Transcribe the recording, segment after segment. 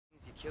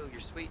kill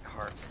your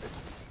sweethearts.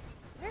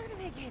 Where do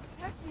they get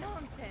such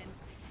nonsense?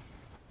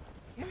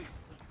 You're my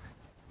sweetheart.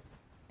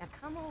 Now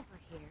come over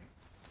here.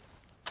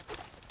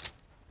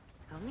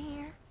 Come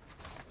here.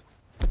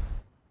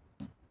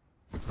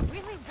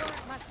 Willie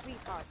weren't my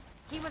sweetheart.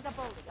 He was a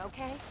bully,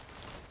 okay?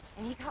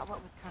 And he got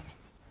what was coming.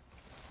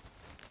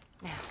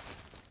 Now.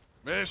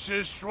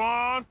 Mrs.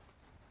 Swan,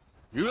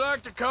 you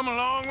like to come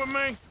along with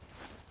me?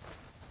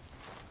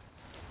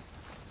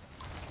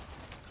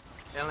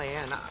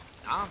 Eliane,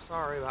 I'm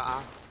sorry,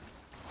 but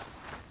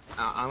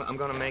I'm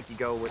gonna make you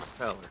go with the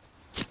feller.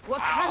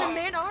 What kind of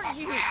man are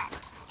you?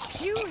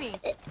 Puny,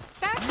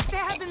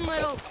 backstabbing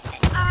little...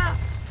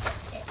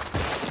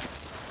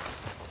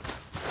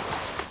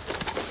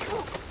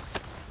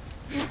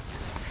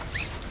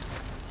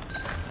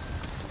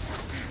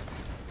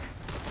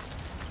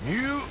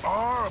 You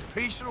are a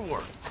piece of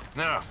work.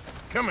 Now,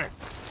 come here.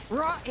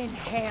 Rot in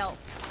hell.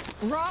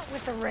 Rot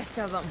with the rest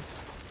of them.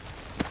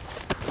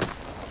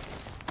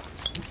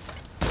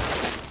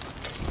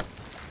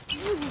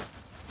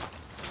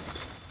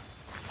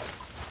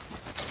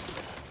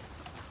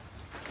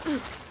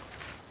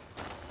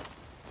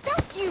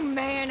 Don't you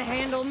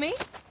manhandle me!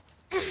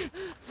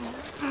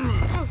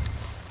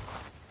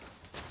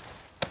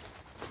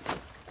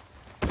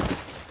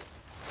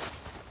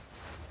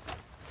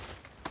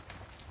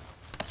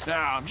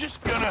 Now, I'm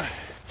just gonna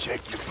check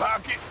your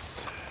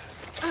pockets.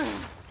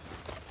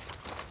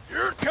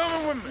 You're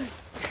coming with me.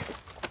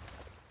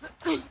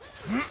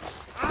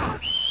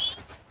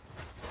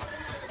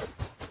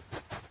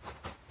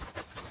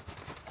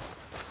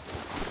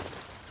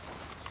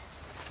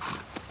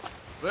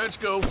 Let's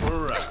go for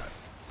a ride.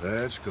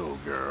 Let's go,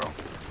 girl.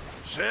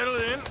 Settle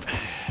in.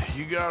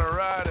 You got a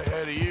ride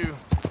ahead of you.